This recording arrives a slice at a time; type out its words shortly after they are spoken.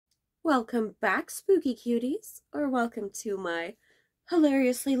Welcome back, spooky cuties, or welcome to my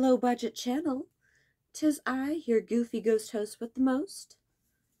hilariously low budget channel. 'Tis I, your goofy ghost host with the most,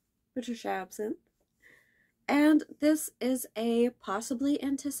 Patricia Absinthe, and this is a possibly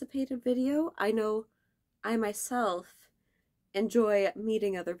anticipated video. I know I myself enjoy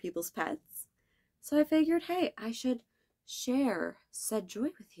meeting other people's pets, so I figured, hey, I should share said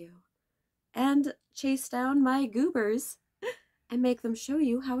joy with you and chase down my goobers and make them show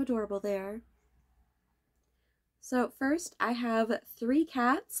you how adorable they are. So first, I have 3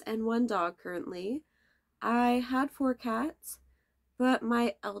 cats and 1 dog currently. I had 4 cats, but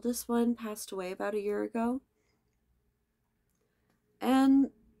my eldest one passed away about a year ago.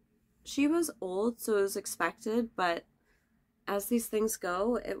 And she was old, so it was expected, but as these things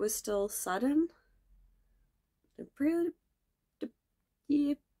go, it was still sudden. I'm pretty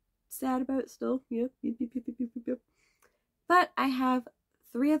sad about it still. Yep. But I have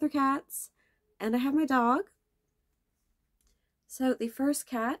 3 other cats, and I have my dog. So the first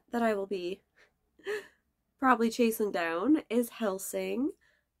cat that I will be probably chasing down is Helsing.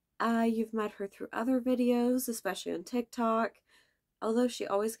 You've met her through other videos, especially on TikTok, although she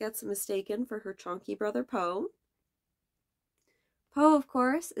always gets mistaken for her chunky brother Poe. Poe, of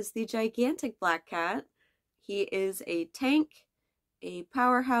course, is the gigantic black cat. He is a tank, a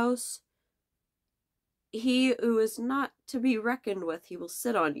powerhouse. He who is not to be reckoned with. He will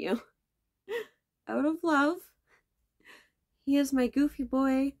sit on you out of love. He is my goofy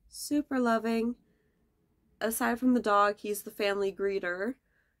boy, super loving. Aside from the dog, he's the family greeter.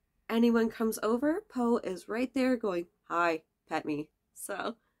 Anyone comes over, Poe is right there going, "Hi, pet me."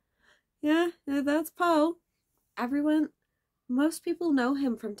 So, yeah, that's Poe. Most people know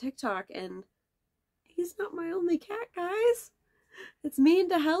him from TikTok, and he's not my only cat, guys. It's mean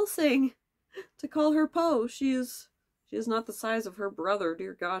to Helsing to call her Poe. She is not the size of her brother.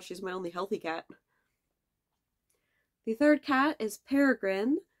 Dear God, she's my only healthy cat. The third cat is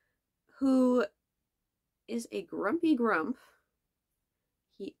Peregrine, who is a grumpy grump.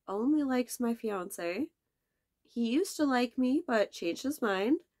 He only likes my fiance. He used to like me, but changed his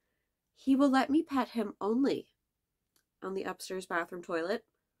mind. He will let me pet him only on the upstairs bathroom toilet.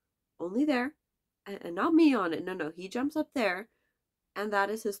 Only there. And not me on it. No, he jumps up there, and that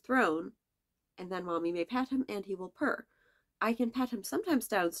is his throne. And then mommy may pet him, and he will purr. I can pet him sometimes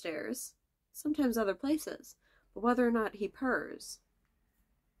downstairs, sometimes other places, but whether or not he purrs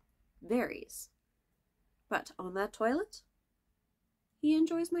varies. But on that toilet, he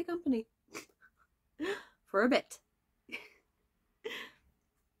enjoys my company. For a bit.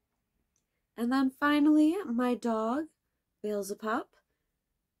 And then finally, my dog, Beelzebub.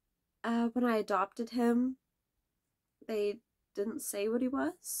 When I adopted him, they didn't say what he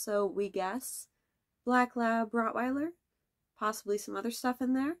was, so we guess Black Lab Rottweiler, possibly some other stuff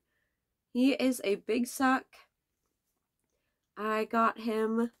in there. He is a big suck. I got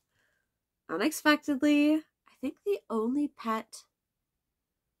him unexpectedly. I think the only pet,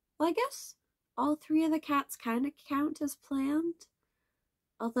 well, I guess all 3 of the cats kind of count as planned,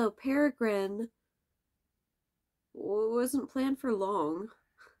 although Peregrine wasn't planned for long.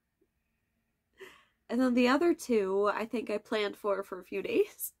 And then the other 2, I think I planned for a few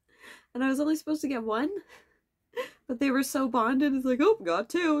days. And I was only supposed to get 1. But they were so bonded, it's like, oh, got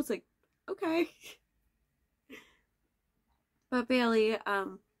 2. It's like, okay. But Bailey,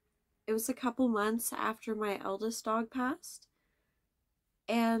 it was a couple months after my eldest dog passed.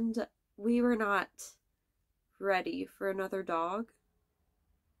 And we were not ready for another dog.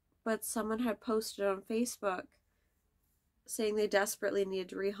 But someone had posted on Facebook saying they desperately needed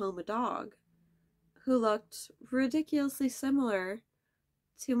to rehome a dog who looked ridiculously similar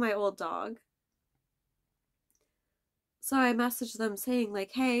to my old dog. So I messaged them saying,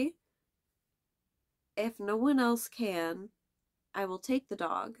 like, hey, if no one else can, I will take the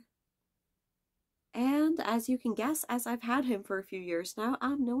dog. And as you can guess, as I've had him for a few years now,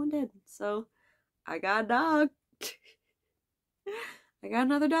 no one did. So I got a dog. I got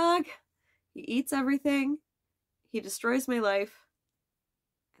another dog. He eats everything. He destroys my life.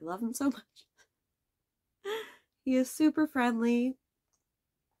 I love him so much. He is super friendly.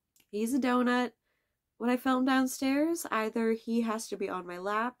 He's a donut. When I film downstairs, either he has to be on my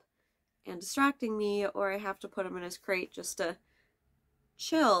lap and distracting me, or I have to put him in his crate just to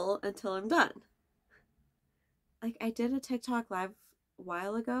chill until I'm done. Like, I did a TikTok live a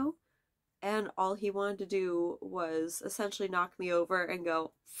while ago, and all he wanted to do was essentially knock me over and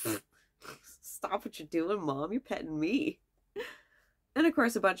go, "Stop what you're doing, Mom, you're petting me." And of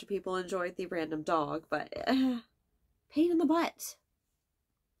course a bunch of people enjoyed the random dog, but pain in the butt.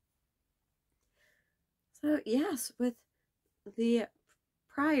 So yes, with the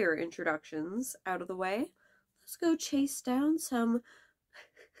prior introductions out of the way, let's go chase down some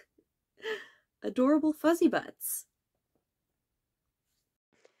adorable fuzzy butts.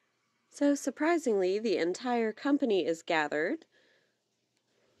 So surprisingly, the entire company is gathered,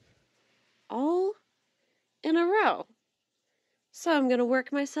 all in a row. So I'm going to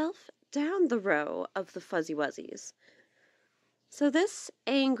work myself down the row of the fuzzy wuzzies. So this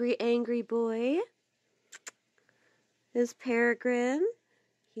angry, angry boy is Peregrine.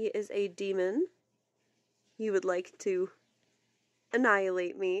 He is a demon. He would like to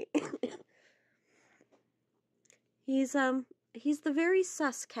annihilate me. He's the very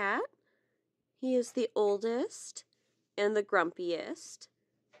sus cat. He is the oldest and the grumpiest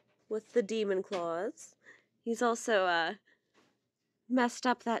with the demon claws. He's also messed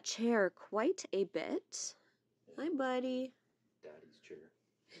up that chair quite a bit. Hi, buddy. Daddy's chair.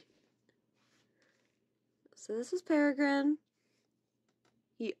 So this is Peregrine.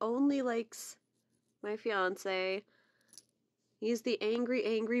 He only likes my fiance. He's the angry,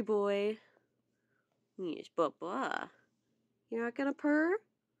 angry boy. Yes, Bubba. You're not gonna purr?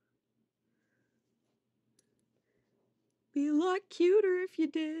 Be a lot cuter if you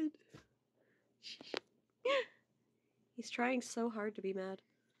did. He's trying so hard to be mad.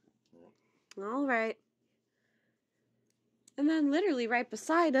 Alright. And then literally right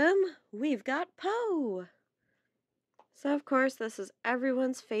beside him, we've got Poe. So of course this is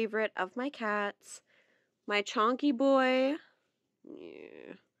everyone's favorite of my cats. My chonky boy.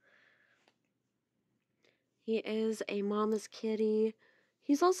 Yeah. He is a mama's kitty.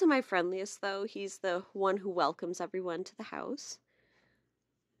 He's also my friendliest though. He's the one who welcomes everyone to the house.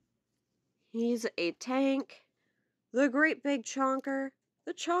 He's a tank. The great big chonker.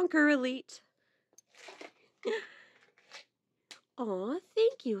 The chonker elite. Aw,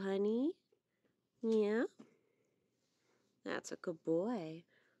 thank you, honey. Yeah. That's a good boy.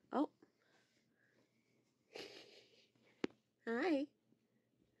 Oh. Hi.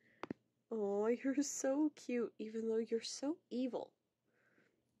 Oh, you're so cute, even though you're so evil.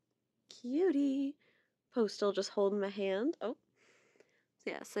 Cutie. Poe's still just holding my hand. Oh.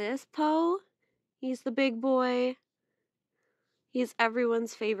 So yeah, so this Poe. He's the big boy. He's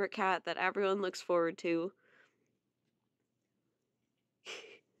everyone's favorite cat that everyone looks forward to.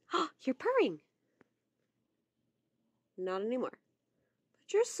 Oh, you're purring. Not anymore.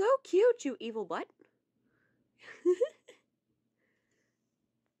 But you're so cute, you evil butt.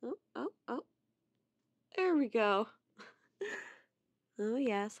 Oh, oh, oh. There we go. Oh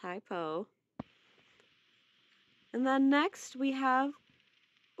yes, hi Poe. And then next we have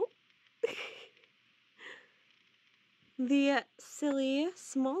the silly,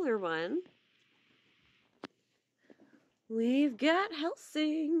 smaller one. We've got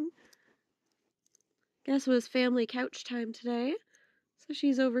Helsing. Guess it was family couch time today. So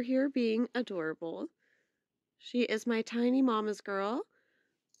she's over here being adorable. She is my tiny mama's girl.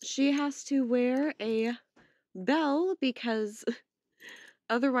 She has to wear a bell because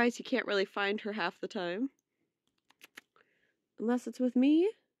otherwise you can't really find her half the time. Unless it's with me,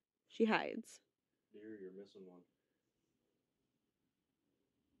 she hides. Dear, you're missing one.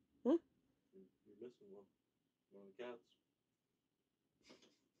 Huh? You're missing one. One of the cats.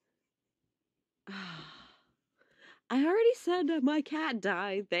 I already said my cat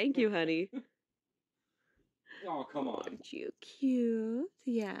died. Thank you, honey. Oh, come on. Aren't you cute?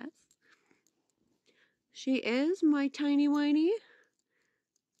 Yes. She is my tiny whiny.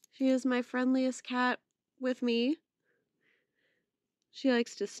 She is my friendliest cat with me. She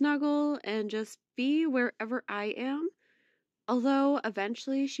likes to snuggle and just be wherever I am. Although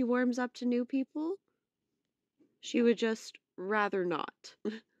eventually she warms up to new people, she would just rather not.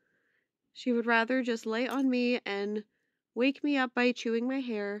 She would rather just lay on me and wake me up by chewing my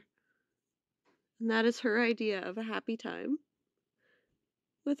hair. And that is her idea of a happy time.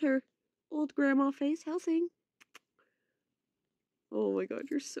 With her old grandma face, Helsing. Oh my god,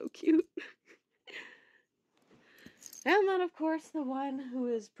 you're so cute. And then, of course, the one who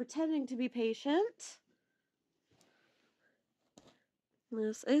is pretending to be patient.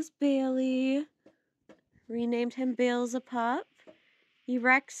 This is Bailey. Renamed him Beelzebub. He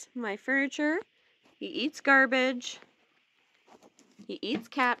wrecks my furniture. He eats garbage. He eats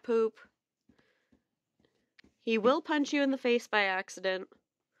cat poop. He will punch you in the face by accident.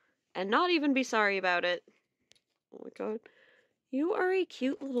 And not even be sorry about it. Oh my god. You are a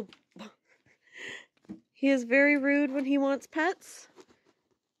cute little... He is very rude when he wants pets.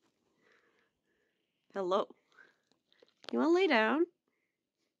 Hello. You wanna lay down?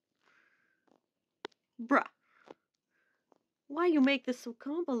 Bruh. Why you make this so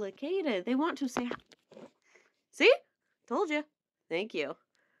complicated? They want to say hi. See? Told you. Thank you.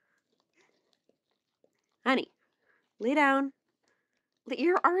 Honey, lay down.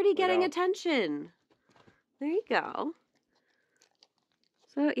 You're already getting down. attention. There you go.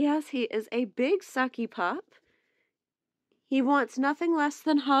 So, yes, he is a big sucky pup. He wants nothing less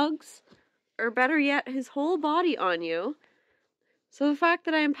than hugs, or better yet, his whole body on you. So the fact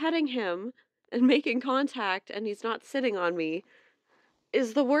that I am petting him and making contact and he's not sitting on me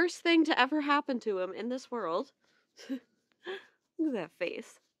is the worst thing to ever happen to him in this world. Look at that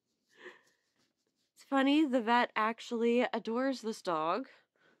face. It's funny, the vet actually adores this dog,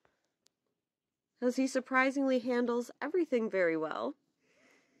 because he surprisingly handles everything very well.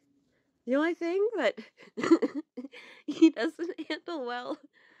 The only thing that he doesn't handle well...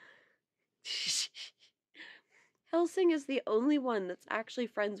 Helsing is the only one that's actually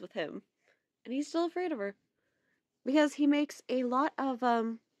friends with him, and he's still afraid of her. Because he makes a lot of,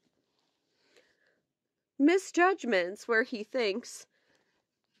 misjudgments where he thinks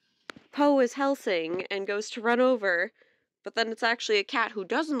Poe is Helsing and goes to run over, but then it's actually a cat who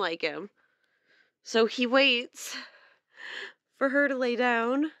doesn't like him. So he waits for her to lay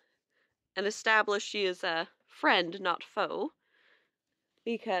down and establish she is a friend, not foe.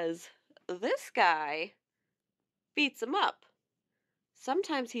 Because this guy beats him up.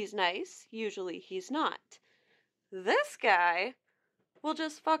 Sometimes he's nice, usually he's not. This guy will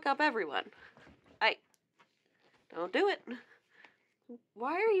just fuck up everyone. Don't do it.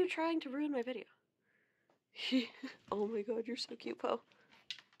 Why are you trying to ruin my video? Oh my god, you're so cute, Poe.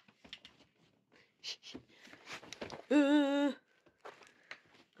 Alright,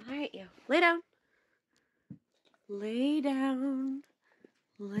 you. Lay down. Lay down.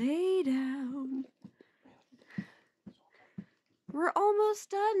 Lay down. We're almost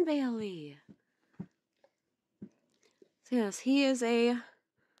done, Bailey. So yes, he is a,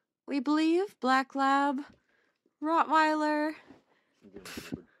 we believe, Black Lab, Rottweiler,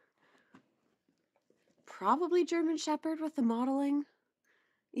 probably German Shepherd with the modeling.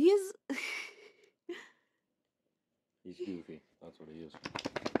 He's goofy. That's what he is.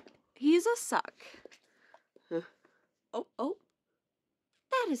 He's a suck. Oh.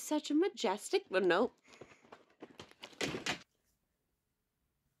 That is such a majestic, but nope.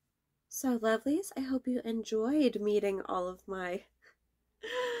 So, lovelies, I hope you enjoyed meeting all of my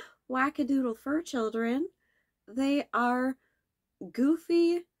wackadoodle fur children. They are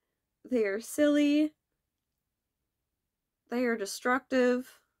goofy, they are silly, they are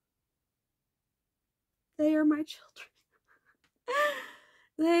destructive. They are my children.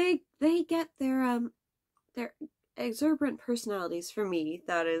 They get their exuberant personalities from me,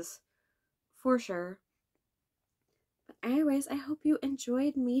 that is for sure. But anyways, I hope you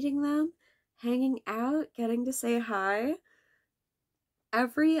enjoyed meeting them, hanging out, getting to say hi.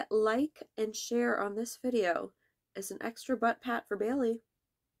 Every like and share on this video is an extra butt pat for Bailey.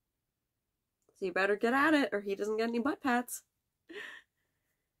 So you better get at it or he doesn't get any butt pats.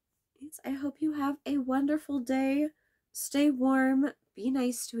 Yes, I hope you have a wonderful day. Stay warm, be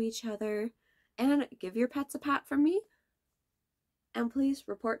nice to each other, and give your pets a pat from me. And please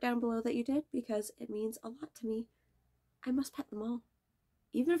report down below that you did, because it means a lot to me. I must pet them all.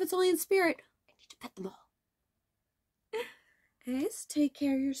 Even if it's only in spirit, I need to pet them all. Guys, take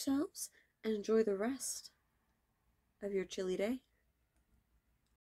care of yourselves and enjoy the rest of your chilly day.